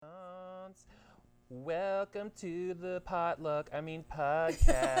Welcome to the podcast.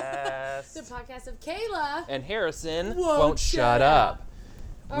 The podcast of Kayla. And Harrison Won't shut up.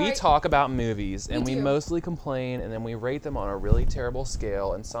 All We right. talk about movies, and we do. mostly complain, and then we rate them on a really terrible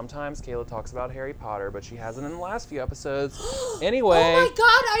scale. And sometimes Kayla talks about Harry Potter, but she hasn't in the last few episodes. Anyway, Oh my god,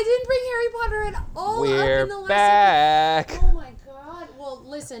 I didn't bring Harry Potter at all up we're in the last back. Oh my god. Well,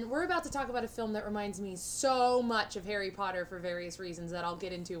 listen, we're about to talk about a film that reminds me so much of Harry Potter for various reasons that I'll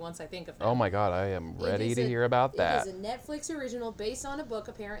get into once I think of them. Oh my God, I am ready to a- hear about that. It is a Netflix original based on a book,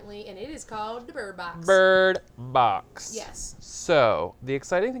 apparently, and it is called The Bird Box. Bird Box. Yes. So, the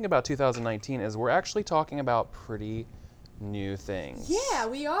exciting thing about 2019 is we're actually talking about pretty new things. Yeah,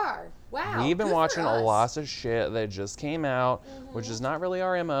 we are. Wow. We've been good for watching a us. lot of shit that just came out, which is not really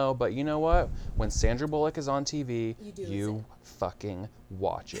our MO, but you know what? When Sandra Bullock is on TV, you fucking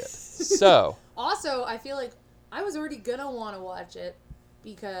watch it. So, Also, I feel like I was already gonna want to watch it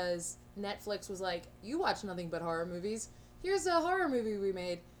because Netflix was like, you watch nothing but horror movies. Here's a horror movie we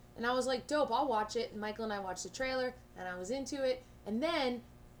made. And I was like, dope, I'll watch it. And Michael and I watched the trailer, and I was into it. And then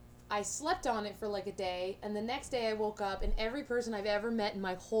I slept on it for like a day, and the next day I woke up, and every person I've ever met in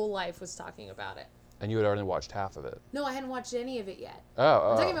my whole life was talking about it. and you had already watched half of it. No, I hadn't watched any of it yet.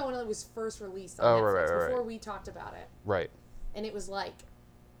 Oh, I'm talking about when it was first released on Netflix, before we talked about it. Right. And it was like,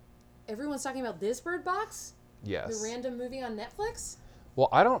 everyone's talking about this Bird Box? Yes. The random movie on Netflix? Well,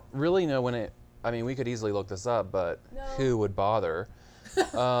 I don't really know when it. I mean, we could easily look this up, but No. who would bother?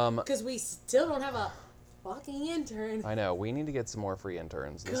 Because we still don't have a fucking intern. I know. We need to get some more free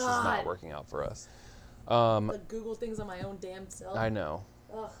interns. This is God. not working out for us. Like Google things on my own damn self. I know.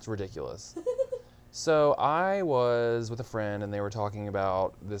 Ugh. It's ridiculous. So I was with a friend, and they were talking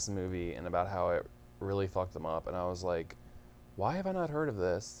about this movie and about how it really fucked them up. And I was like, why have I not heard of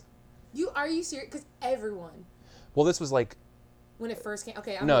this? Are you serious? Because everyone, Well, this was like, when it first came,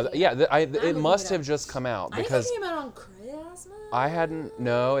 okay, I'm no, looking it yeah, up. it looking must it have up. just come out I think because it came out on Christmas. I hadn't,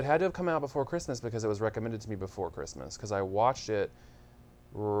 no, it had to have come out before Christmas because it was recommended to me before Christmas because I watched it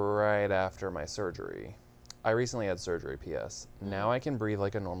right after my surgery. I recently had surgery, P.S. Now I can breathe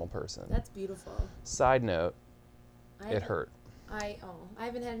like a normal person. That's beautiful. Side note, I it hurt. I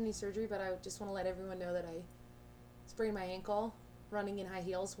haven't had any surgery, but I just want to let everyone know that I sprained my ankle running in high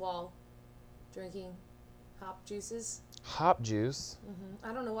heels while drinking hop juices. Hop juice.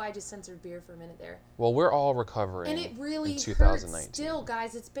 I don't know why I just censored beer for a minute there. Well, we're all recovering. And it really in hurts 2019. still,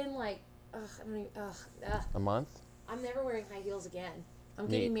 guys. It's been like, I don't even, A month? I'm never wearing high heels again. I'm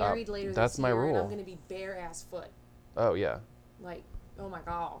Me- getting married later that's this my year, and rule. I'm going to be bare ass foot. Oh, yeah. Like, oh my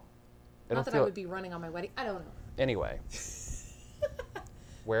god. It'll Not that I feel- would be running on my wedding. I don't know. Anyway.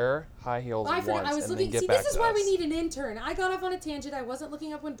 Wear high heels Well, I forgot. once I was and looking. then get See, back this is to why we us. need an intern. I got off on a tangent. I wasn't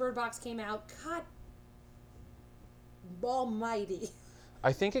looking up when Bird Box came out. God almighty.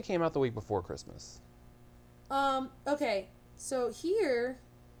 I think it came out the week before Christmas. Okay. So here,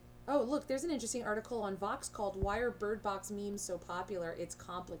 oh look, there's an interesting article on Vox called "Why Are Bird Box Memes So Popular? It's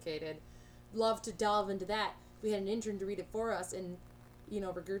Complicated." Love to delve into that. We had an intern to read it for us and,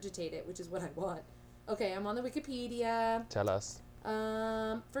 regurgitate it, which is what I want. Okay, I'm on the Wikipedia. Tell us.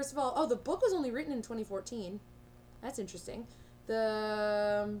 First of all, the book was only written in 2014. That's interesting.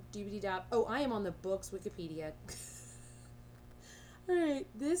 The I am on the book's Wikipedia. All right,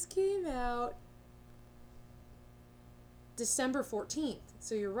 this came out December 14th.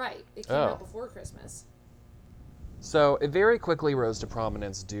 So you're right. It came out before Christmas. So it very quickly rose to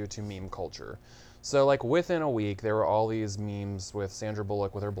prominence due to meme culture. So like within a week, there were all these memes with Sandra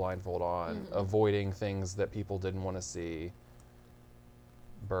Bullock with her blindfold on, avoiding things that people didn't want to see.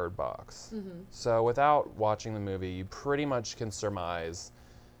 Bird Box. So without watching the movie, you pretty much can surmise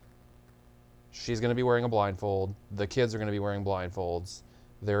she's going to be wearing a blindfold. The kids are going to be wearing blindfolds.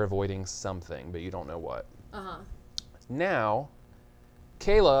 They're avoiding something, but you don't know what. Now,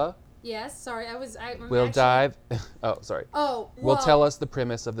 Kayla Yes, sorry, will dive. Oh, sorry. Oh, Will tell us the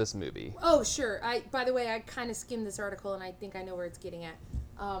premise of this movie. Oh, sure. By the way, I kind of skimmed this article, and I think I know where it's getting at.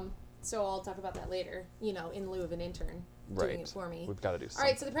 So I'll talk about that later. In lieu of an intern doing it for me. We've got to do something.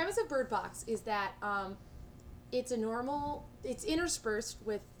 All right. So the premise of Bird Box is that it's interspersed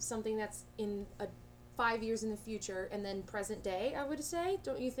with something that's in 5 years in the future, and then present day. I would say.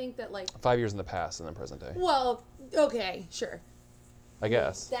 Don't you think that 5 years in the past and then present day. Well, okay, sure. I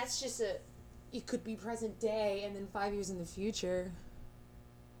guess. That's just it could be present day and then 5 years in the future.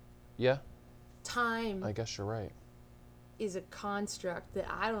 Yeah, Time I guess you're right. is a construct that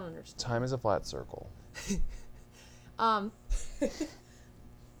I don't understand. Time is a flat circle.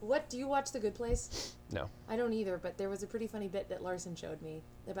 What, do you watch The Good Place? No. I don't either, but there was a pretty funny bit that Larson showed me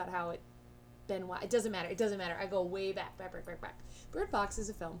about how Ben Wyatt. It doesn't matter. It doesn't matter. I go way back. Bird Box is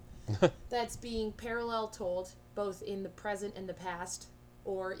a film that's being parallel told both in the present and the past,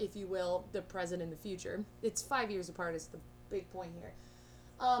 or if you will, the present and the future. It's 5 years apart is the big point here.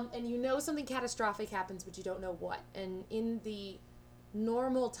 And you know something catastrophic happens, but you don't know what. And in the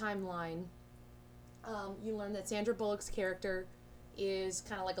normal timeline, you learn that Sandra Bullock's character is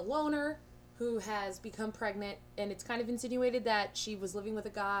kind of like a loner who has become pregnant, and it's kind of insinuated that she was living with a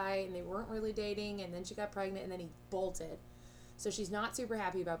guy and they weren't really dating, and then she got pregnant and then he bolted. So she's not super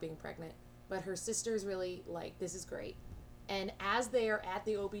happy about being pregnant, but her sister's really like, this is great. And as they are at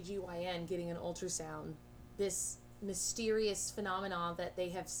the OBGYN getting an ultrasound, this mysterious phenomenon that they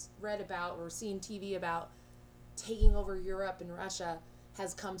have read about or seen TV about taking over Europe and Russia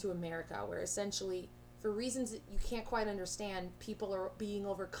has come to America, where essentially, for reasons that you can't quite understand, people are being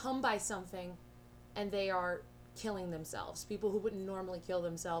overcome by something and they are killing themselves. People who wouldn't normally kill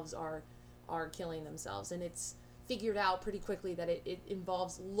themselves are killing themselves. And it's figured out pretty quickly that it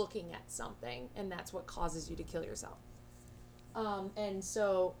involves looking at something, and that's what causes you to kill yourself. And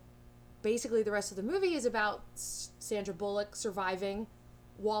so basically the rest of the movie is about Sandra Bullock surviving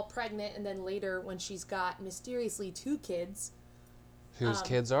while pregnant, and then later when she's got mysteriously 2 kids. Whose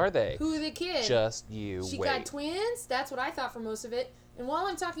kids are they? Who are the kids? Just you She wait. got twins? That's what I thought for most of it. And while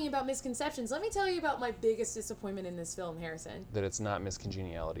I'm talking about misconceptions, let me tell you about my biggest disappointment in this film, Harrison. That it's not Miss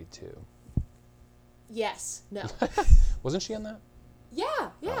Congeniality 2. Yes. No. Wasn't she in that? Yeah.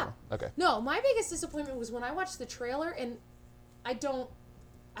 Oh, okay. No, my biggest disappointment was when I watched the trailer, and I don't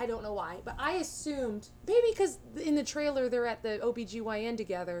know why, but I assumed, maybe because in the trailer they're at the OBGYN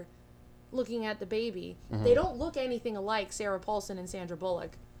together looking at the baby. Mm-hmm. They don't look anything alike, Sarah Paulson and Sandra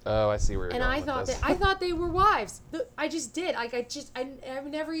Bullock. Oh, I see where you're And going I with thought this. I thought they were wives. I just did. Like I've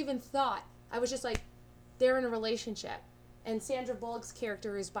never even thought. I was just like, they're in a relationship. And Sandra Bullock's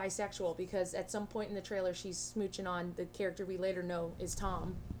character is bisexual because at some point in the trailer she's smooching on the character we later know is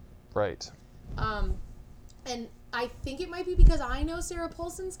Tom. Right. And I think it might be because I know Sarah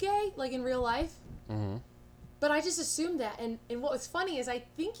Paulson's gay, like in real life. Mm-hmm. But I just assumed that. And what was funny is I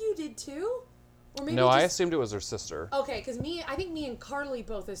think you did too. Or maybe No, just... I assumed it was her sister. Okay, because I think me and Carly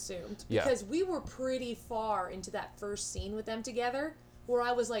both assumed. Yeah. Because we were pretty far into that first scene with them together where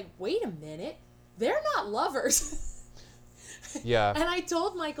I was like, wait a minute, they're not lovers. Yeah. And I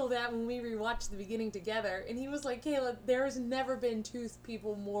told Michael that when we rewatched the beginning together, and he was like, Kayla, there's never been 2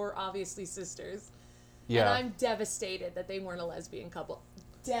 people more obviously sisters. Yeah. And I'm devastated that they weren't a lesbian couple.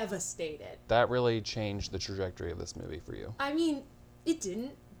 Devastated. That really changed the trajectory of this movie for you. I mean, it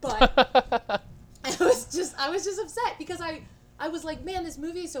didn't, but I was just upset because I was like, man, this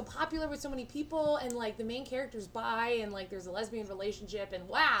movie is so popular with so many people, and like the main character's bi, and like there's a lesbian relationship, and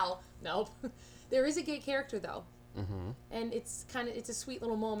wow, nope. There is a gay character though. Mm-hmm. And it's a sweet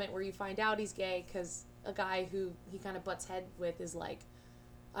little moment where you find out he's gay because a guy who he kind of butts head with is like,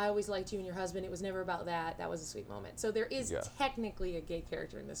 I always liked you and your husband. It was never about that. That was a sweet moment. So there is technically a gay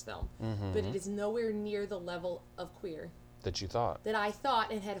character in this film, Mm-hmm. but it is nowhere near the level of queer That you thought. that I thought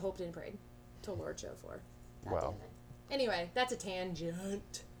and had hoped and prayed to Lord show for. God Well. damn it. Anyway, that's a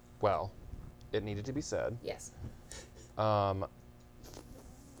tangent. Well, it needed to be said. Yes.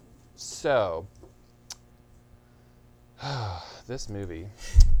 So, this movie.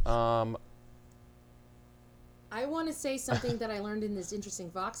 I want to say something that I learned in this interesting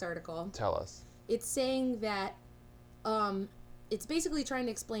Vox article. Tell us. It's saying that it's basically trying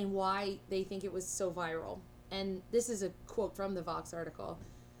to explain why they think it was so viral. And this is a quote from the Vox article.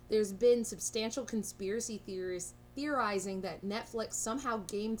 There's been substantial conspiracy theorizing that Netflix somehow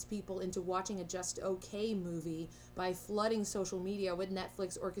gamed people into watching a Just Okay movie by flooding social media with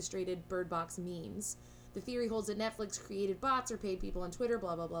Netflix orchestrated Bird Box memes. The theory holds that Netflix created bots or paid people on Twitter,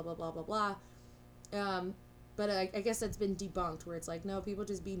 blah, blah, blah, blah, blah, blah, blah. But I guess that's been debunked, where it's like, no, people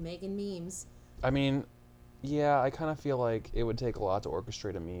just be making memes. I mean, yeah, I kind of feel like it would take a lot to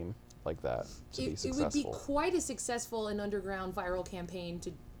orchestrate a meme like that to be successful. It would be quite a successful and underground viral campaign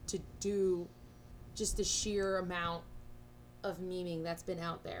to do just the sheer amount of memeing that's been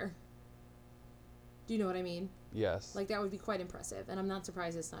out there. Do you know what I mean? Yes. Like, that would be quite impressive, and I'm not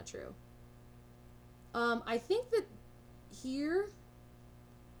surprised it's not true. I think that here,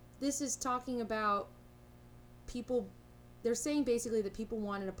 this is talking about people, they're saying basically that people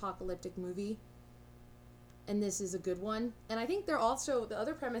want an apocalyptic movie, and this is a good one. And I think they're also, the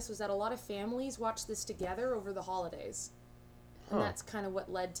other premise was that a lot of families watch this together over the holidays. And that's kind of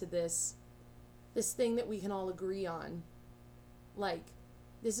what led to this thing that we can all agree on. Like,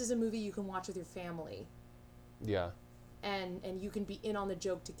 this is a movie you can watch with your family. Yeah. And you can be in on the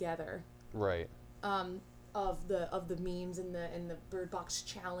joke together. Right. of the memes and the Bird Box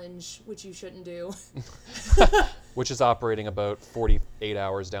challenge, which you shouldn't do. Which is operating a boat 48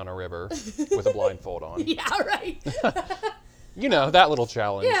 hours down a river with a blindfold on. Yeah, right. You know, that little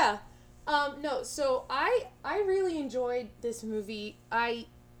challenge. Yeah. No, so I really enjoyed this movie. I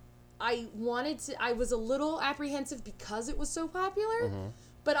was a little apprehensive because it was so popular,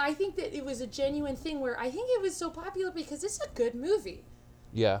 but I think that it was a genuine thing where I think it was so popular because it's a good movie.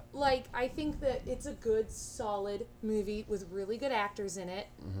 Yeah. Like, I think that it's a good, solid movie with really good actors in it.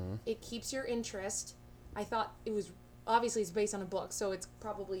 It keeps your interest. I thought it was, obviously it's based on a book, so it's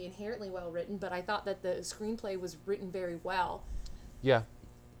probably inherently well written, but I thought that the screenplay was written very well. Yeah.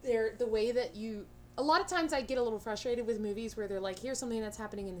 The way that a lot of times I get a little frustrated with movies where they're like, here's something that's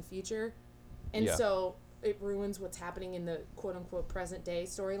happening in the future, and so it ruins what's happening in the quote-unquote present day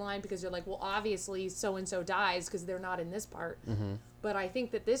storyline, because you're like, well, obviously so-and-so dies because they're not in this part. But I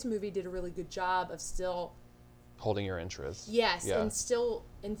think that this movie did a really good job of still holding your interest. Yes, Yeah.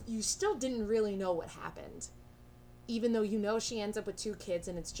 and you still didn't really know what happened. Even though you know she ends up with 2 kids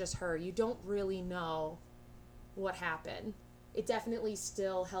and it's just her, you don't really know what happened. It definitely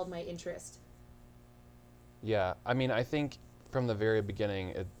still held my interest. Yeah. I mean, I think from the very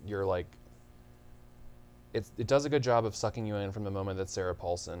beginning, you're like, it does a good job of sucking you in from the moment that Sarah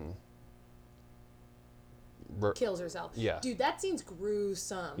Paulson kills herself. Yeah. Dude, that scene's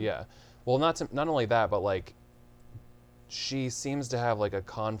gruesome. Yeah. Well, not only that, but like, she seems to have like a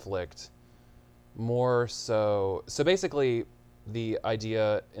conflict more so. So basically, the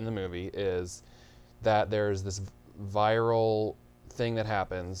idea in the movie is that there's this viral thing that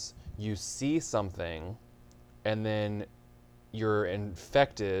happens. You see something, and then you're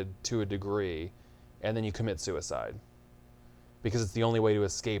infected to a degree, and then you commit suicide because it's the only way to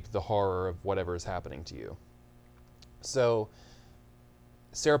escape the horror of whatever is happening to you. So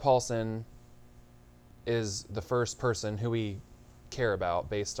Sarah Paulson is the first person who we care about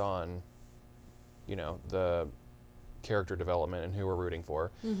based on, you know, the character development and who we're rooting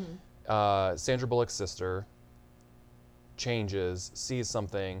for. Sandra Bullock's sister changes, sees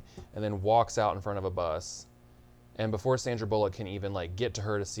something, and then walks out in front of a bus. And before Sandra Bullock can even like get to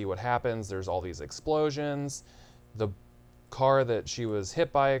her to see what happens, there's all these explosions. The car that she was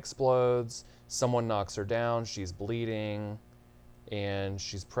hit by explodes. Someone knocks her down. She's bleeding, and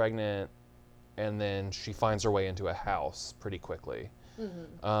she's pregnant. And then she finds her way into a house pretty quickly,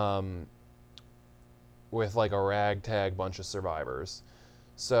 with like a ragtag bunch of survivors.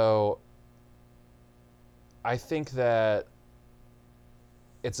 So I think that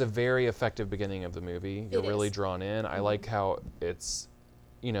it's a very effective beginning of the movie. You're really drawn in. I like how it's,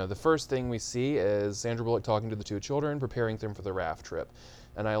 you know, the first thing we see is Sandra Bullock talking to the 2 children, preparing them for the raft trip.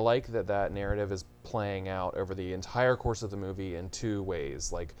 And I like that narrative is playing out over the entire course of the movie in 2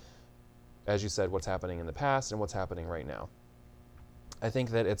 ways. Like, as you said, what's happening in the past and what's happening right now. I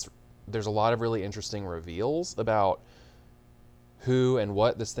think that there's a lot of really interesting reveals about who and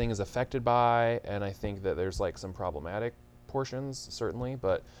what this thing is affected by, and I think that there's like some problematic portions, certainly,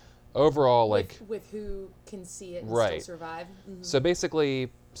 but overall, like with who can see it and right. still survive. So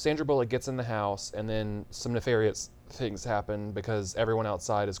basically, Sandra Bullock gets in the house, and then some nefarious things happen because everyone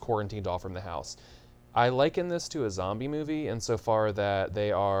outside is quarantined off from the house. I liken this to a zombie movie insofar that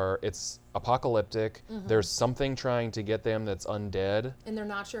it's apocalyptic. There's something trying to get them that's undead. And they're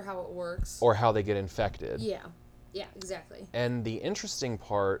not sure how it works. Or how they get infected. Yeah, exactly. And the interesting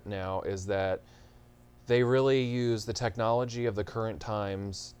part now is that they really use the technology of the current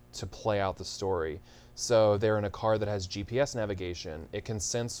times to play out the story. So they're in a car that has GPS navigation. It can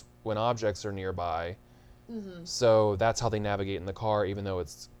sense when objects are nearby. So that's how they navigate in the car, even though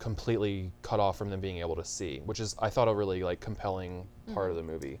it's completely cut off from them being able to see, which is, I thought, a really like compelling part of the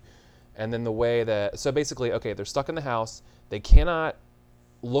movie. And then the way that, so basically, okay, they're stuck in the house. They cannot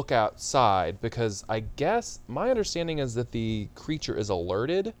look outside because I guess my understanding is that the creature is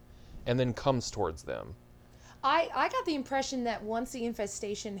alerted and then comes towards them. I got the impression that once the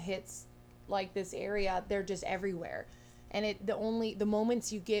infestation hits like this area, they're just everywhere. And the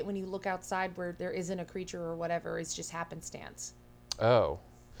moments you get when you look outside where there isn't a creature or whatever is just happenstance. Oh.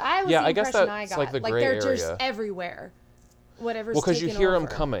 I guess that's like the gray they're area. Just everywhere. Whatever's well, because you hear them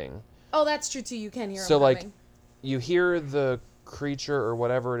over. coming. Oh, that's true too. You can hear them so coming. like, you hear the creature or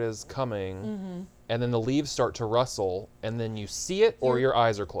whatever it is coming, and then the leaves start to rustle, and then you see it or your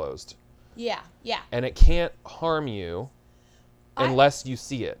eyes are closed. Yeah. And it can't harm you unless you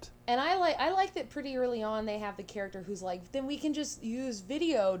see it. And I like that pretty early on they have the character who's like, then we can just use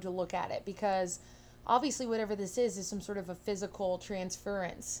video to look at it, because obviously whatever this is some sort of a physical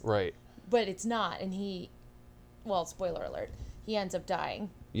transference. Right. But it's not, and spoiler alert, he ends up dying.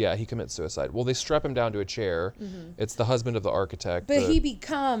 Yeah, he commits suicide. Well, they strap him down to a chair. It's the husband of the architect. But he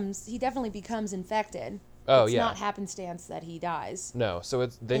definitely becomes infected. Oh, it's yeah. not happenstance that he dies. No, so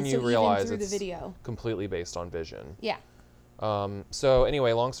then And you so realize even through it's the video. completely based on Vision. Yeah. So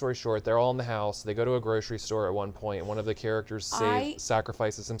anyway, long story short, they're all in the house. They go to a grocery store at one point. One of the characters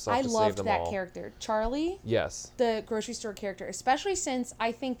sacrifices himself to save them all. I loved that character. Charlie, Yes. the grocery store character, especially since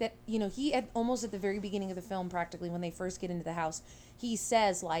I think that, he almost at the very beginning of the film, practically when they first get into the house, he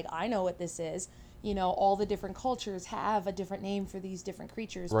says, like, I know what this is. All the different cultures have a different name for these different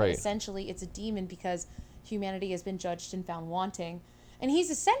creatures. Right. But essentially it's a demon because humanity has been judged and found wanting. And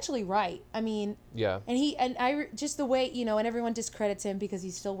he's essentially right. I mean, Yeah. Just the way, and everyone discredits him because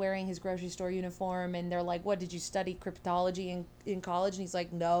he's still wearing his grocery store uniform. And they're like, what, did you study cryptology in college? And he's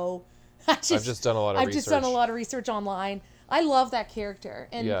like, no. I've just done a lot of research. I've just done a lot of research online. I love that character.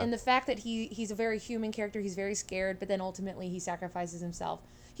 And, Yeah. and the fact that he's a very human character, he's very scared, but then ultimately he sacrifices himself.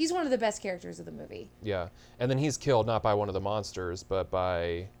 He's one of the best characters of the movie. Yeah. And then he's killed not by one of the monsters, but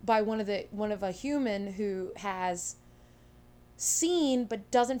by one of a human who has seen but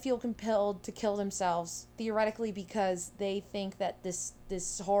doesn't feel compelled to kill themselves, theoretically because they think that this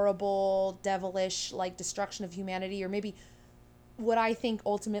horrible devilish like destruction of humanity, or maybe what I think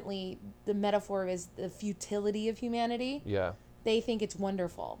ultimately the metaphor is the futility of humanity. Yeah. They think it's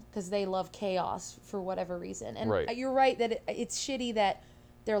wonderful because they love chaos for whatever reason. And Right. You're right that it's shitty that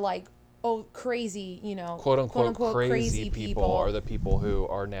they're like, oh, crazy, quote unquote crazy people are the people who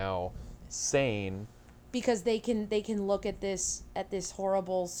are now sane. Because they can look at this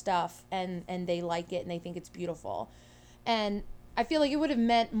horrible stuff and they like it and they think it's beautiful. And I feel like it would have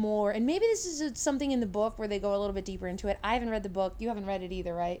meant more, and maybe this is something in the book where they go a little bit deeper into it. I haven't read the book. You haven't read it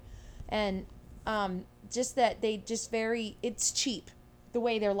either, right? And just that they just it's cheap. The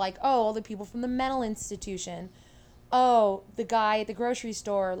way they're like, oh, all the people from the mental institution. Oh, the guy at the grocery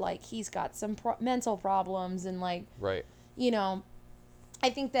store, like, he's got some mental problems and, like, Right. I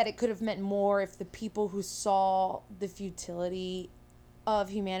think that it could have meant more if the people who saw the futility of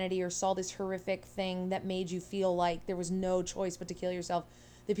humanity or saw this horrific thing that made you feel like there was no choice but to kill yourself,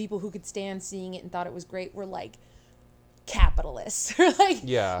 the people who could stand seeing it and thought it was great were like capitalists. Or like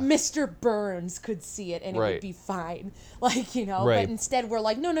Mr. Burns could see it and it would be fine. Like, but instead we're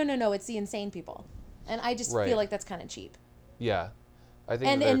like, no, it's the insane people. And I just feel like that's kind of cheap. Yeah. I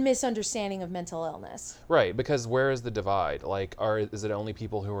think and misunderstanding of mental illness. Right, because where is the divide? Like, is it only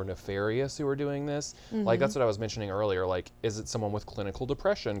people who are nefarious who are doing this? Mm-hmm. Like, that's what I was mentioning earlier. Like, is it someone with clinical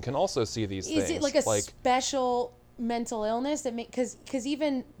depression can also see these things? Is it like a special mental illness that because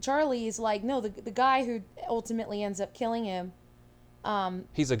even Charlie is like, no, the guy who ultimately ends up killing him.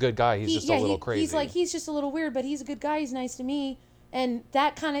 He's a good guy. He's just a little crazy. He's just a little weird, but he's a good guy. He's nice to me. And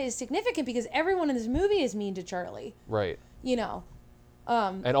that kind of is significant because everyone in this movie is mean to Charlie. Right.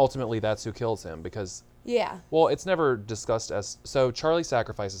 And ultimately that's who kills him because... Yeah. Well, it's never discussed as... So Charlie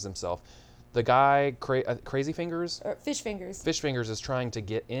sacrifices himself. The guy, Crazy Fingers? Or Fish Fingers. Fish Fingers is trying to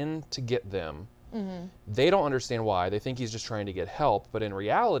get in to get them. Mm-hmm. They don't understand why. They think he's just trying to get help. But in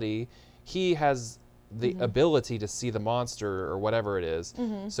reality, he has the ability to see the monster or whatever it is.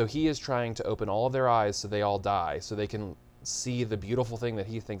 Mm-hmm. So he is trying to open all of their eyes so they all die. So they can see the beautiful thing that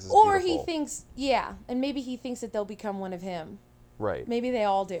he thinks is beautiful. Or he thinks, and maybe he thinks that they'll become one of him. Right. Maybe they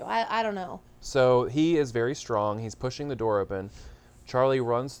all do. I don't know. So he is very strong. He's pushing the door open. Charlie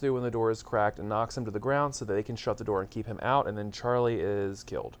runs through when the door is cracked and knocks him to the ground so that they can shut the door and keep him out. And then Charlie is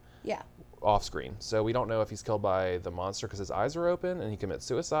killed. Yeah. Off screen. So we don't know if he's killed by the monster because his eyes are open and he commits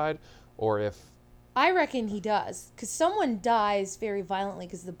suicide, or if... I reckon he does. Because someone dies very violently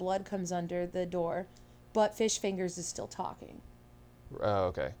because the blood comes under the door, but Fish Fingers is still talking. Oh,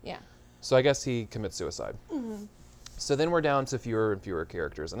 okay. Yeah. So I guess he commits suicide. Mm-hmm. So then we're down to fewer and fewer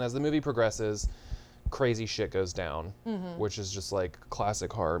characters. And as the movie progresses, crazy shit goes down, which is just like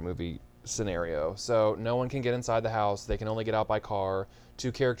classic horror movie scenario. So no one can get inside the house. They can only get out by car.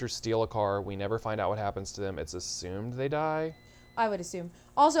 2 characters steal a car. We never find out what happens to them. It's assumed they die. I would assume.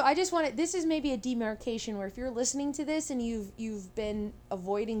 Also, I just want this is maybe a demarcation where if you're listening to this and you've been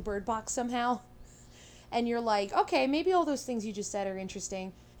avoiding Bird Box somehow, and you're like, okay, maybe all those things you just said are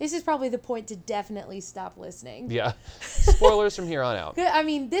interesting, this is probably the point to definitely stop listening. Yeah. Spoilers from here on out. I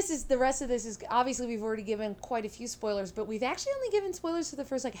mean, the rest of this is, obviously we've already given quite a few spoilers, but we've actually only given spoilers for the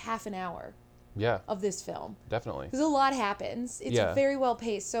first, half an hour of this film. Definitely. Because a lot happens. It's very well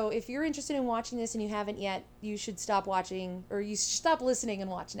paced. So if you're interested in watching this and you haven't yet, you should stop watching, or you should stop listening and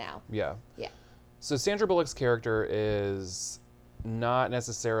watch now. Yeah. Yeah. So Sandra Bullock's character is not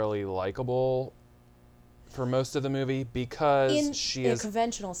necessarily likable for most of the movie because she is... In a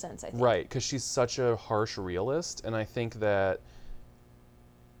conventional sense, I think. Right, because she's such a harsh realist, and I think that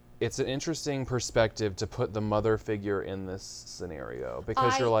it's an interesting perspective to put the mother figure in this scenario,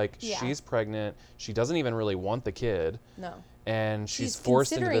 because you're like, she's pregnant, she doesn't even really want the kid. No. And she's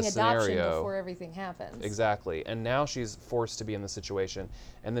forced into this scenario. Considering adoption before everything happens. Exactly. And now she's forced to be in this situation.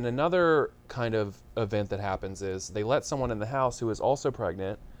 And then another kind of event that happens is they let someone in the house who is also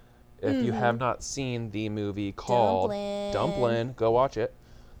pregnant. If you have not seen the movie called Dumplin', go watch it.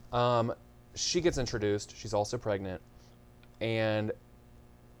 She gets introduced. She's also pregnant. And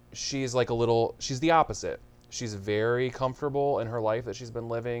she's like she's the opposite. She's very comfortable in her life that she's been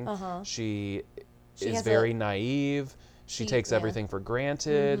living. She is very naive. She takes everything for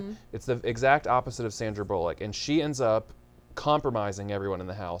granted. It's the exact opposite of Sandra Bullock. And she ends up compromising everyone in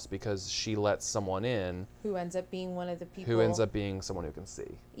the house because she lets someone in. Who ends up being one of the people. Who ends up being someone who can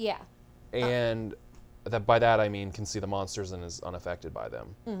see. Yeah. And by that I mean can see the monsters and is unaffected by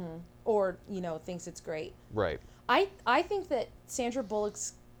them. Or, thinks it's great. Right. I think that Sandra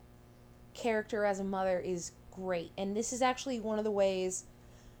Bullock's character as a mother is great. And this is actually one of the ways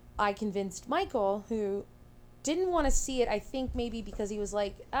I convinced Michael, who didn't want to see it, I think maybe because he was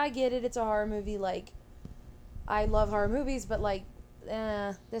like, I get it, it's a horror movie, like, I love horror movies, but like,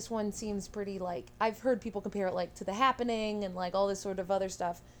 this one seems pretty like, I've heard people compare it like to The Happening and like all this sort of other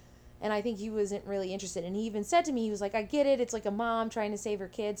stuff, and I think he wasn't really interested. And he even said to me, he was like, I get it, it's like a mom trying to save her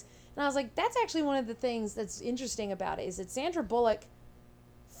kids. And I was like, that's actually one of the things that's interesting about it, is that Sandra Bullock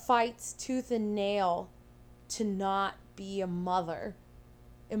fights tooth and nail to not be a mother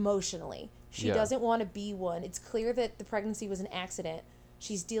emotionally. She doesn't want to be one. It's clear that the pregnancy was an accident.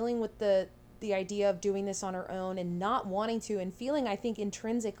 She's dealing with the idea of doing this on her own and not wanting to, and feeling, I think,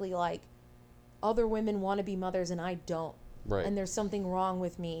 intrinsically like other women want to be mothers and I don't. Right. And there's something wrong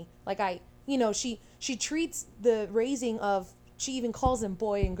with me. Like she treats the raising of, she even calls them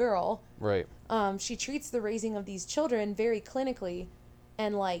boy and girl. Right. She treats the raising of these children very clinically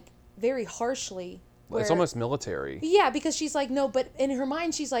and like very harshly. It's almost military. Yeah, because she's like, no, but in her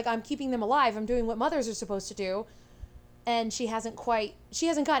mind, she's like, I'm keeping them alive. I'm doing what mothers are supposed to do. And she hasn't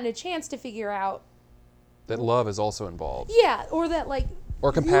gotten a chance to figure out that love is also involved. Yeah, or that like,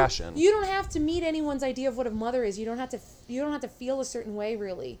 or compassion. You don't have to meet anyone's idea of what a mother is. You don't have to feel a certain way,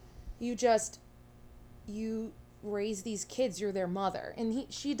 really. You raise these kids, you're their mother. And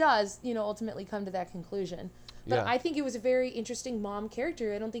she does, ultimately come to that conclusion. But I think it was a very interesting mom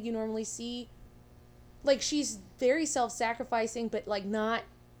character. I don't think you normally see. Like, she's very self-sacrificing, but, like, not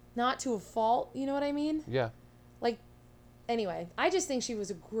to a fault. You know what I mean? Yeah. Like, anyway, I just think she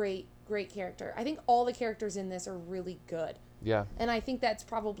was a great, great character. I think all the characters in this are really good. Yeah. And I think that's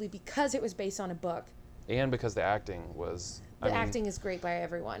probably because it was based on a book. And because the acting was... The acting is great by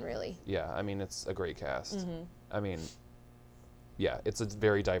everyone, really. Yeah, I mean, it's a great cast. I mean, yeah, it's a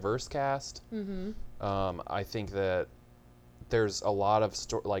very diverse cast. I think that there's a lot of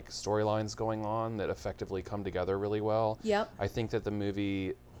storylines going on that effectively come together really well. Yep. I think that the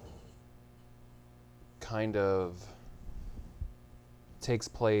movie kind of takes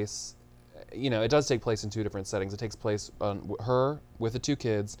place, it does take place in two different settings. It takes place on her with the two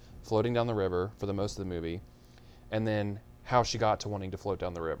kids floating down the river for the most of the movie, and then how she got to wanting to float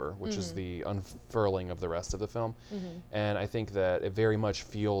down the river, which is the unfurling of the rest of the film. And I think that it very much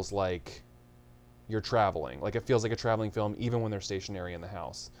feels like you're traveling. Like, it feels like a traveling film even when they're stationary in the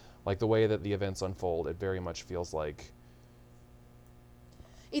house. Like, the way that the events unfold, it very much feels like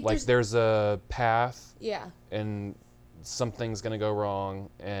there's a path. Yeah. And something's going to go wrong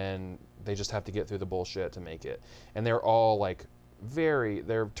and they just have to get through the bullshit to make it. And they're all like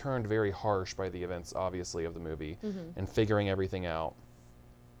they're turned very harsh by the events, obviously, of the movie and figuring everything out.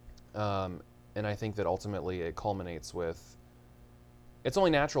 And I think that ultimately it culminates with, it's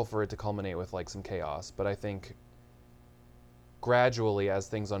only natural for it to culminate with like some chaos, but I think gradually as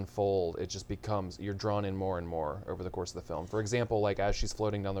things unfold, it just becomes, you're drawn in more and more over the course of the film. For example, like as she's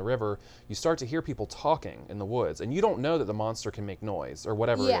floating down the river, you start to hear people talking in the woods, and you don't know that the monster can make noise or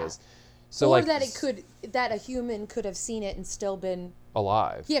whatever it is. So or like, that a human could have seen it and still been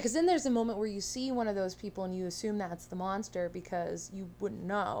alive. Yeah, because then there's a moment where you see one of those people and you assume that's the monster because you wouldn't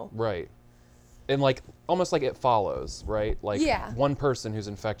know. Right. And like, almost like it follows, right? Like, one person who's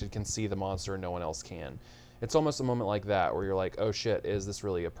infected can see the monster and no one else can. It's almost a moment like that where you're like, oh shit, is this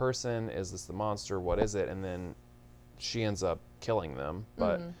really a person? Is this the monster? What is it? And then she ends up killing them.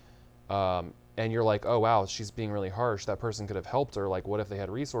 But, and you're like, oh wow, she's being really harsh. That person could have helped her. Like, what if they had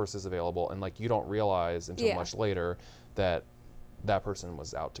resources available? And like, you don't realize until much later that that person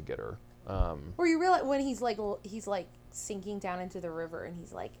was out to get her. Or you realize when he's like sinking down into the river and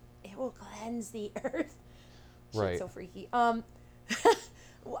he's like, it will cleanse the earth. Shit's so freaky.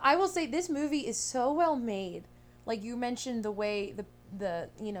 I will say this movie is so well made. Like you mentioned, the way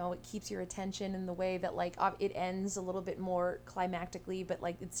it keeps your attention in the way that like it ends a little bit more climactically, but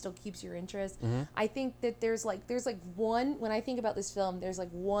like it still keeps your interest. I think that there's like one, when I think about this film, there's like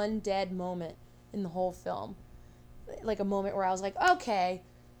one dead moment in the whole film, like a moment where I was like, okay,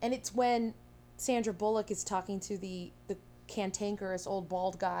 and it's when Sandra Bullock is talking to the cantankerous old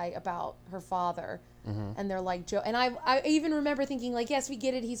bald guy about her father, and they're like Joe, and I even remember thinking like, yes, we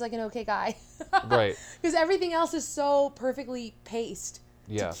get it, he's like an okay guy, Right. because everything else is so perfectly paced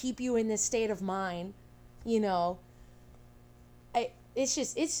Yeah. to keep you in this state of mind, you know.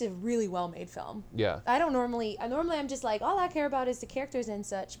 It's a really well made film. Yeah. Normally I'm just like, all I care about is the characters and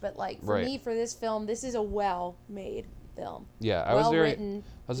such, but like for Right. me, for this film, this is a well made film. Yeah, I was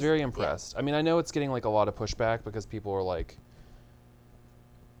very impressed. I mean, I know it's getting like a lot of pushback because people are like,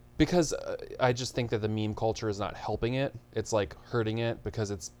 because I just think that the meme culture is not helping it. It's like hurting it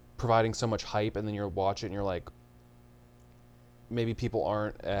because it's providing so much hype, and then you watch it and you're like, maybe people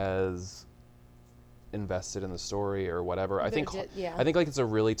aren't as invested in the story or whatever. I think like it's a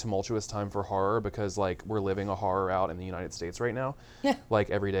really tumultuous time for horror because like we're living a horror out in the United States right now, like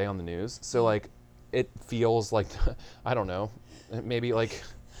every day on the news. So like it feels like I don't know, maybe like.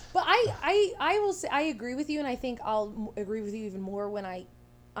 But I will say I agree with you, and I think I'll agree with you even more when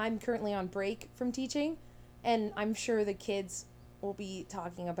I'm currently on break from teaching, and I'm sure the kids will be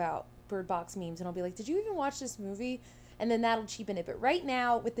talking about Bird Box memes, and I'll be like, "Did you even watch this movie?" And then that'll cheapen it. But right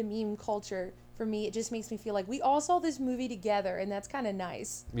now with the meme culture, for me, it just makes me feel like we all saw this movie together, and that's kind of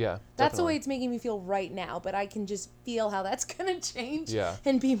nice. Yeah, that's the way it's making me feel right now. But I can just feel how that's gonna change. Yeah.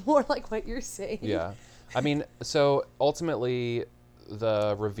 And be more like what you're saying. Yeah, I mean, so ultimately,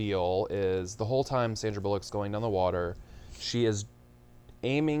 the reveal is the whole time Sandra Bullock's going down the water, she is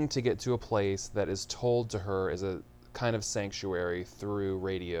aiming to get to a place that is told to her is a kind of sanctuary through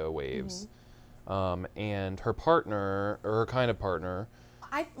radio waves. And her partner, or her kind of partner,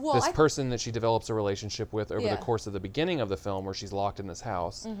 person that she develops a relationship with over the course of the beginning of the film, where she's locked in this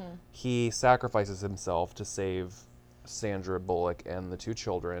house, he sacrifices himself to save Sandra Bullock and the two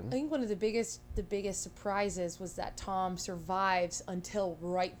children. I think one of the biggest surprises was that Tom survives until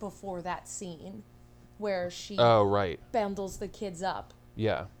right before that scene, where she bundles the kids up.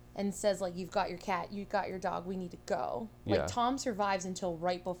 Yeah. And says like, "You've got your cat, you've got your dog, we need to go." Like Tom survives until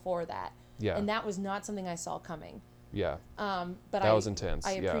right before that. Yeah. And that was not something I saw coming. Yeah. But that was intense.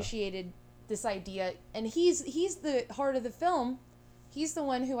 I appreciated this idea, and he's the heart of the film. He's the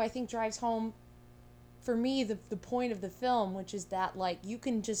one who I think drives home, for me, the point of the film, which is that like you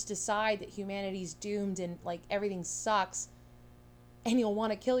can just decide that humanity's doomed and like everything sucks, and you'll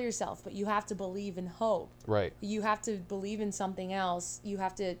want to kill yourself, but you have to believe in hope. Right. You have to believe in something else. You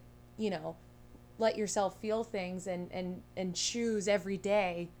have to, let yourself feel things and choose every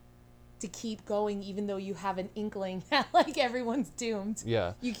day to keep going, even though you have an inkling that like everyone's doomed.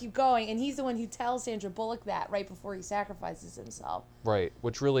 Yeah. You keep going, and he's the one who tells Sandra Bullock that right before he sacrifices himself. Right,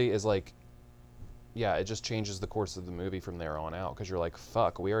 which really is like, yeah, it just changes the course of the movie from there on out, because you're like,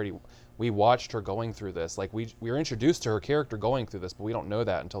 fuck, we watched her going through this. Like we were introduced to her character going through this, but we don't know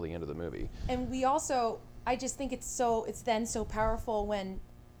that until the end of the movie. And we also, I just think it's then so powerful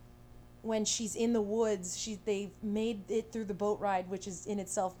when she's in the woods, they've made it through the boat ride, which is in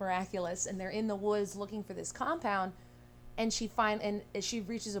itself miraculous, and they're in the woods looking for this compound, and she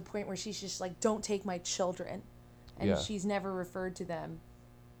reaches a point where she's just like, "Don't take my children," and she's never referred to them,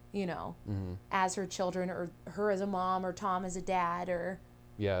 as her children, or her as a mom, or Tom as a dad, or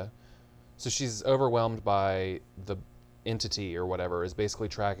so she's overwhelmed by the entity or whatever is basically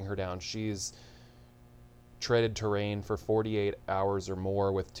tracking her down. She's treaded terrain for 48 hours or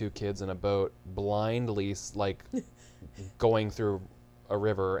more with two kids in a boat, blindly like going through a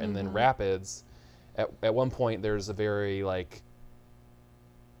river and then rapids. At one point there's a very like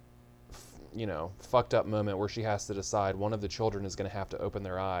fucked up moment where she has to decide one of the children is going to have to open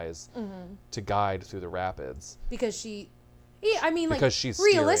their eyes to guide through the rapids, because she's steering.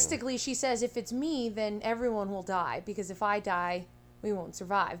 realistically, she says, if it's me, then everyone will die, because if I die, we won't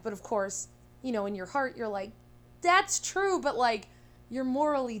survive. But of course, in your heart, you're like, that's true, but like, you're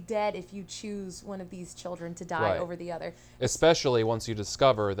morally dead if you choose one of these children to die over the other. Especially once you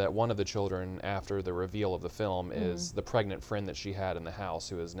discover that one of the children, after the reveal of the film, is the pregnant friend that she had in the house,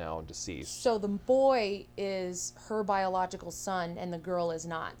 who is now deceased. So the boy is her biological son, and the girl is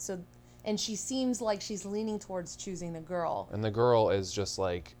not. So, and she seems like she's leaning towards choosing the girl. And the girl is just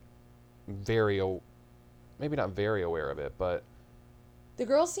like maybe not very aware of it, but the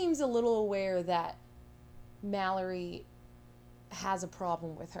girl seems a little aware that Mallory has a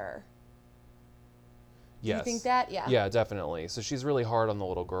problem with her. Do you think that? Yeah. Yeah, definitely. So she's really hard on the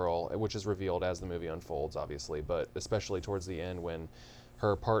little girl, which is revealed as the movie unfolds, obviously, but especially towards the end when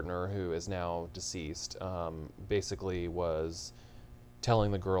her partner, who is now deceased, basically was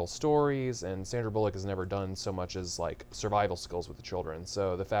telling the girl stories, and Sandra Bullock has never done so much as like survival skills with the children.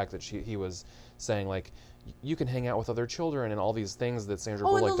 So the fact that he was saying like, you can hang out with other children and all these things that Sandra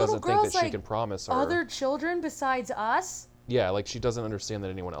Bullock doesn't think that she can promise her. Other children besides us? Yeah, like she doesn't understand that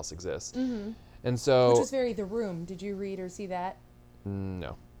anyone else exists. And so, which was very The Room. Did you read or see that?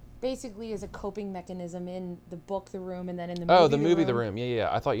 No. Basically, as a coping mechanism in the book The Room, and then in the movie. Oh, the movie The Room. Yeah.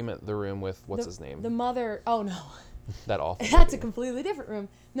 I thought you meant The Room with what's his name? The mother. Oh no. That awful. That's a completely different room.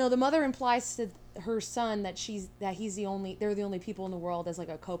 No, the mother implies to her son that they're the only people in the world as like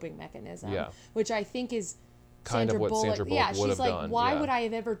a coping mechanism. Yeah. Which I think is kind of what Sandra Bullock would have done. Yeah, she's like, why would I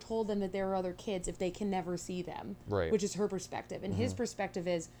have ever told them that there are other kids if they can never see them? Right. Which is her perspective. And his perspective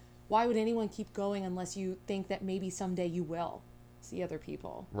is, why would anyone keep going unless you think that maybe someday you will see other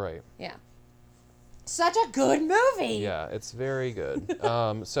people? Right. Yeah. Such a good movie. Yeah, it's very good.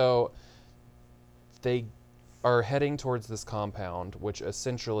 So they are heading towards this compound, which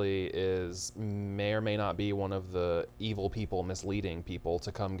essentially may or may not be one of the evil people misleading people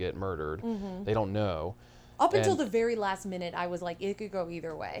to come get murdered. They don't know. Up until the very last minute, I was like, it could go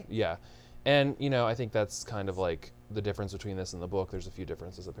either way. Yeah. And, I think that's kind of like the difference between this and the book. There's a few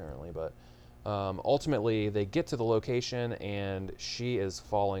differences apparently, but ultimately they get to the location and she is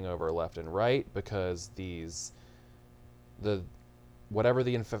falling over left and right because whatever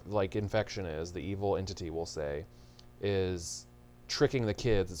the infection is, the evil entity, we'll say, is tricking the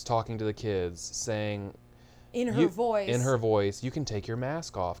kids. It's talking to the kids, saying in her voice, you can take your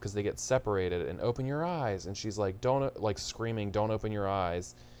mask off because they get separated, and open your eyes. And she's like, screaming, don't open your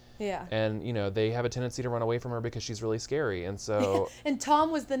eyes. Yeah. And they have a tendency to run away from her because she's really scary. And so and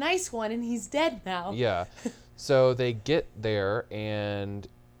Tom was the nice one, and he's dead now. Yeah. So they get there and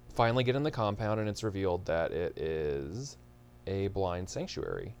finally get in the compound, and it's revealed that it is a blind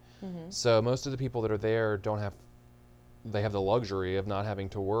sanctuary. So most of the people that are there they have the luxury of not having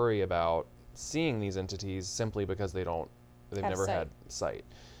to worry about seeing these entities simply because they've never had sight.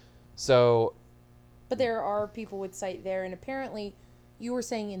 So, but there are people with sight there, and apparently you were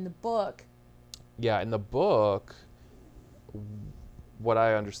saying in the book. Yeah, in the book, what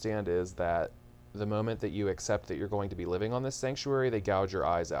I understand is that the moment that you accept that you're going to be living on this sanctuary, they gouge your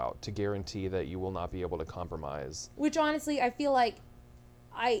eyes out to guarantee that you will not be able to compromise. Which honestly, I feel like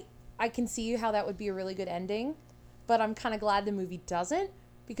I can see how that would be a really good ending, but I'm kind of glad the movie doesn't,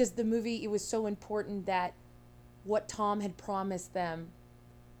 because the movie, it was so important that what Tom had promised them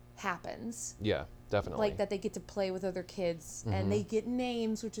happens. Yeah, definitely. Like that they get to play with other kids and they get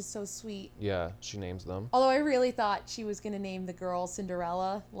names, which is so sweet. Yeah, she names them. Although I really thought she was going to name the girl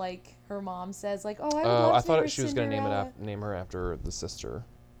Cinderella, like her mom says, like, oh, I thought she was going to name her after the sister.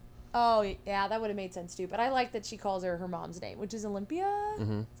 Oh, yeah, that would have made sense too. But I like that she calls her mom's name, which is Olympia,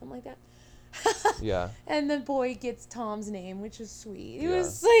 something like that. Yeah. And the boy gets Tom's name, which is sweet. It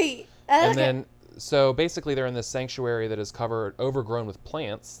was sweet. And then, so basically they're in this sanctuary that is overgrown with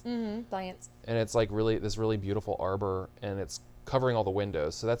plants. Plants. And it's like this really beautiful arbor, and it's covering all the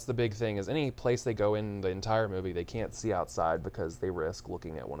windows. So that's the big thing, is any place they go in the entire movie, they can't see outside because they risk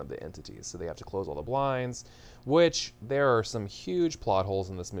looking at one of the entities. So they have to close all the blinds, which there are some huge plot holes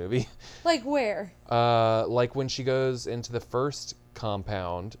in this movie. Like where? Like when she goes into the first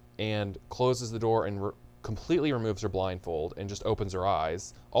compound and closes the door and completely removes her blindfold and just opens her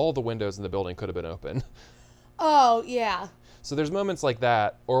eyes. All the windows in the building could have been open. Oh, yeah. So there's moments like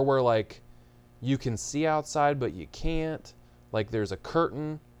that, or where like you can see outside but you can't. Like there's a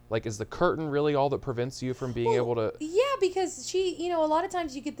curtain. Like, is the curtain really all that prevents you from being able to... Yeah, because she, a lot of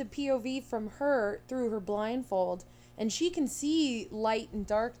times you get the POV from her through her blindfold, and she can see light and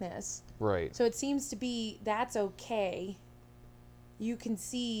darkness. Right. So it seems to be that's okay. You can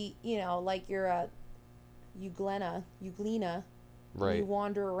see, like you're a Euglena. Right. You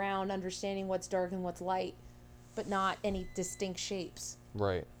wander around understanding what's dark and what's light, but not any distinct shapes.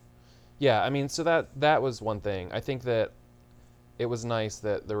 Right. Yeah, I mean, so that was one thing. I think that it was nice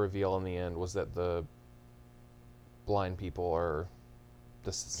that the reveal in the end was that the blind people are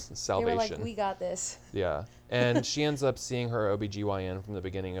the salvation. They were like, we got this. Yeah. And she ends up seeing her OBGYN from the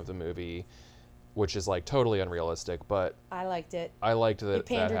beginning of the movie, which is like totally unrealistic, but I liked it. I liked that it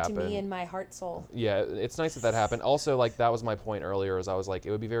pandered happened. to me in my heart soul. Yeah, it's nice that happened. Also, like, that was my point earlier, is I was like,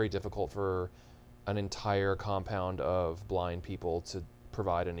 it would be very difficult for an entire compound of blind people to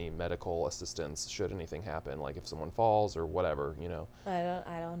provide any medical assistance should anything happen, like if someone falls or whatever,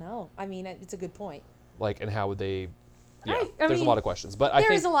 I don't know. I mean, it's a good point. Like, and how would they Yeah, I there's mean, a lot of questions, but I There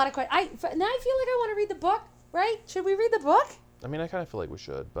think is a lot of questions. Now I feel like I want to read the book. Right? Should we read the book? I mean, I kind of feel like we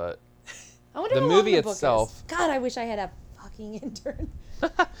should, but I wonder The how long movie the book itself- is. God, I wish I had a fucking intern.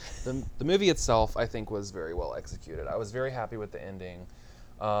 the movie itself, I think, was very well executed. I was very happy with the ending.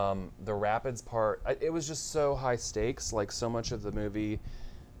 The rapids part, it was just so high stakes. Like, so much of the movie,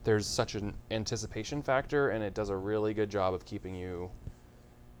 there's such an anticipation factor, and it does a really good job of keeping you,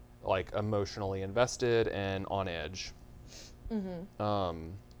 like, emotionally invested and on edge.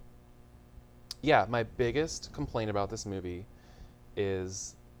 Yeah, my biggest complaint about this movie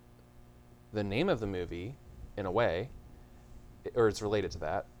is the name of the movie, in a way, or it's related to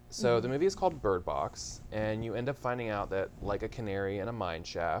that. So the movie is called Bird Box, and you end up finding out that, like a canary in a mine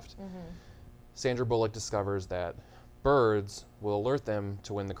shaft, Sandra Bullock discovers that birds will alert them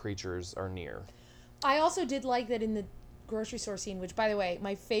to when the creatures are near. I also did like that in the grocery store scene, which, by the way,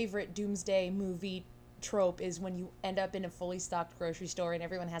 my favorite doomsday movie trope is when you end up in a fully stocked grocery store and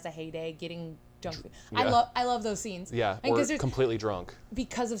everyone has a heyday getting junk food. Yeah. I love those scenes. Yeah, And or 'cause there's- completely drunk.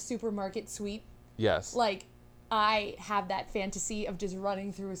 because of Supermarket Sweep, Yes. like, I have that fantasy of just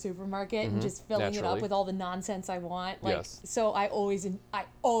running through a supermarket and just filling it up Naturally. with all the nonsense I want. Like, Yes. so I always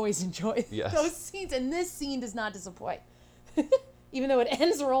enjoy Yes. those scenes, and this scene does not disappoint, even though it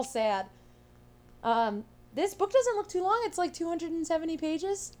ends real sad. This book doesn't look too long. It's like 270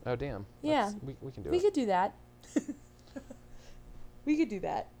 pages. Oh, damn. Yeah. We can do We it. could do that. We could do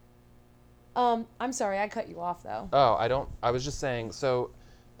that. I'm sorry, I cut you off though. Oh, I was just saying, so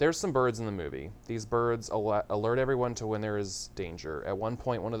there's some birds in the movie. These birds alert everyone to when there is danger. At one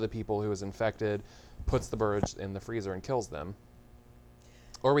point, one of the people who is infected puts the birds in the freezer and kills them.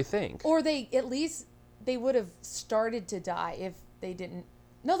 Or we think. Or at least they would have started to die if they didn't.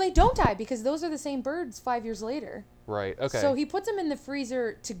 No, they don't die because those are the same birds 5 years later. Right, okay. So he puts them in the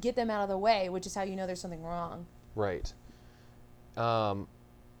freezer to get them out of the way, which is how you know there's something wrong. Right.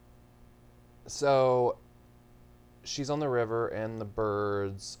 So she's on the river and the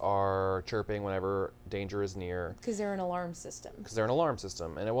birds are chirping whenever danger is near. Because they're an alarm system. Because they're an alarm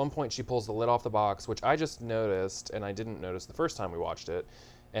system. And at one point she pulls the lid off the box, which I just noticed, and I didn't notice the first time we watched it,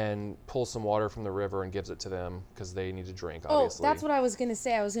 and pulls some water from the river and gives it to them because they need to drink, obviously. Oh, that's what I was going to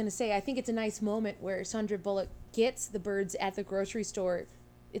say. I think it's a nice moment where Sandra Bullock gets the birds at the grocery store.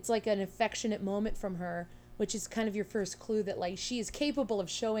 It's like an affectionate moment from her, which is kind of your first clue that, like, she is capable of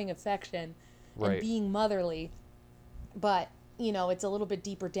showing affection and Right. being motherly. But, you know, it's a little bit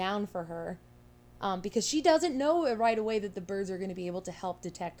deeper down for her because she doesn't know right away that the birds are going to be able to help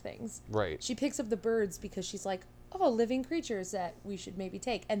detect things. Right. She picks up the birds because she's like, oh, living creatures that we should maybe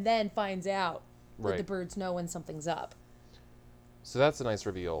take, and then finds out that Right. the birds know when something's up. So that's a nice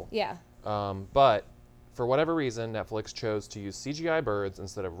reveal. Yeah. But for whatever reason, Netflix chose to use CGI birds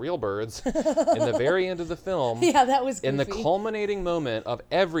instead of real birds in the very end of the film. Yeah, that was goofy. In the culminating moment of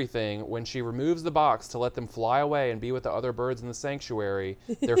everything, when she removes the box to let them fly away and be with the other birds in the sanctuary,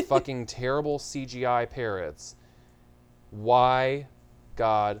 they're fucking terrible CGI parrots. Why,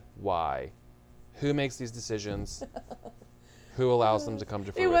 God, why? Who makes these decisions? Who allows them to come to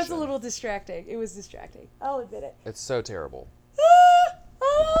It fruition? was a little distracting. It was distracting. I'll admit it. It's so terrible.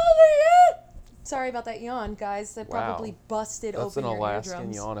 Sorry about that yawn, guys. That Wow. probably busted That's open an your Alaskan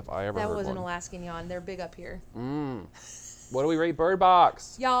eardrums. yawn if I ever That heard was one. an Alaskan yawn. They're big up here. What do we rate Bird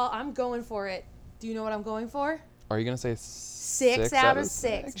Box? Y'all, I'm going for it. Do you know what I'm going for? Are you going to say 6 out of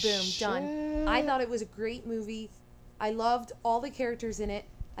 6. Boom, Shit. done. I thought it was a great movie. I loved all the characters in it.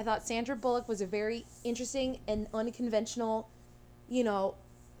 I thought Sandra Bullock was a very interesting and unconventional,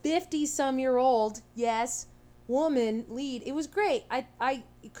 50-some-year-old, yes, woman lead. It was great. I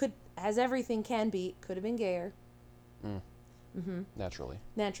could, as everything can be, could have been gayer. Naturally.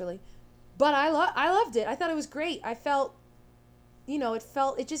 Naturally. But I loved it. I thought it was great. I felt,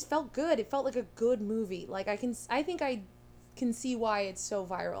 it just felt good. It felt like a good movie. Like I think I can see why it's so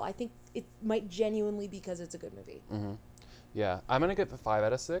viral. I think it might genuinely because it's a good movie. Yeah. I'm going to give it 5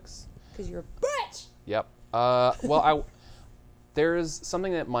 out of 6. Because you're a bitch. Yep. There's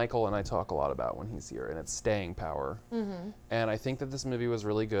something that Michael and I talk a lot about when he's here, and it's staying power. And I think that this movie was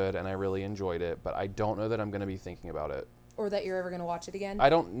really good, and I really enjoyed it, but I don't know that I'm going to be thinking about it. Or that you're ever going to watch it again. I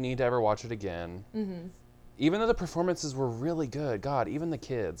don't need to ever watch it again. Even though the performances were really good. God, even the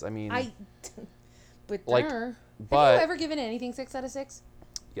kids. I mean, But Like, have but- you ever given anything 6 out of 6?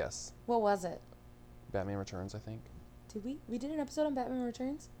 yes. What was it? Batman Returns, I think. Did we? We did an episode on Batman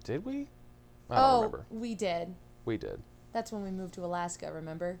Returns? Did we? I don't remember. We did. We did. That's when we moved to Alaska,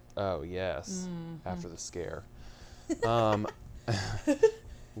 remember? Oh, yes. After the scare.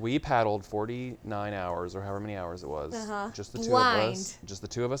 We paddled 49 hours, or however many hours it was. Uh-huh. Just the two of Blind. us. Just the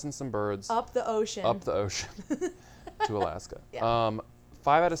two of us and some birds. Up the ocean. Up the ocean. to Alaska. Yeah.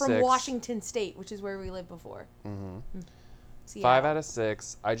 5 out of 6. From Washington State, which is where we lived before. Mm-hmm. 5 Seattle. out of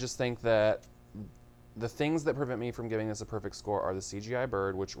 6. I just think that the things that prevent me from giving this a perfect score are the CGI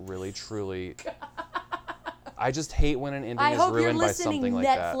bird, which really, truly... I just hate when an ending I is hope you're ruined by listening, something like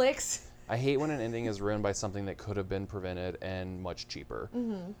that. Netflix. I hate when an ending is ruined by something that could have been prevented and much cheaper.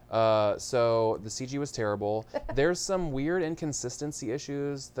 Mm-hmm. So the CG was terrible. There's some weird inconsistency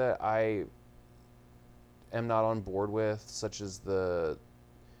issues that I am not on board with, such as they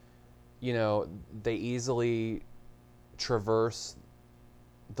easily traverse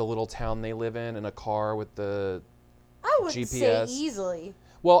the little town they live in a car with the I wouldn't GPS. say easily.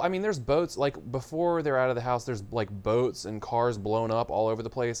 Well, I mean, there's boats, like, before they're out of the house, there's, like, boats and cars blown up all over the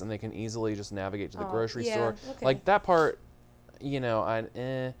place, and they can easily just navigate to the grocery store. Okay. Like, that part,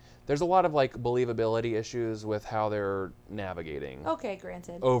 there's a lot of, like, believability issues with how they're navigating. Okay,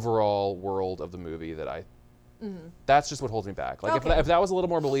 granted. Overall world of the movie that's just what holds me back. Like, Okay. if that was a little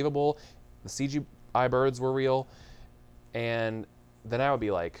more believable, the CGI birds were real, and then I would be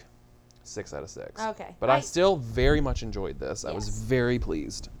like... 6 out of 6. Okay. But I still very much enjoyed this. I was Yes. very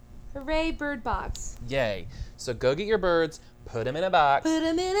pleased. Hooray, Bird Box. Yay. So go get your birds, put them in a box, Put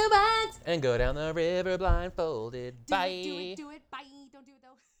them in a box. and go down the river blindfolded. Bye. Do it.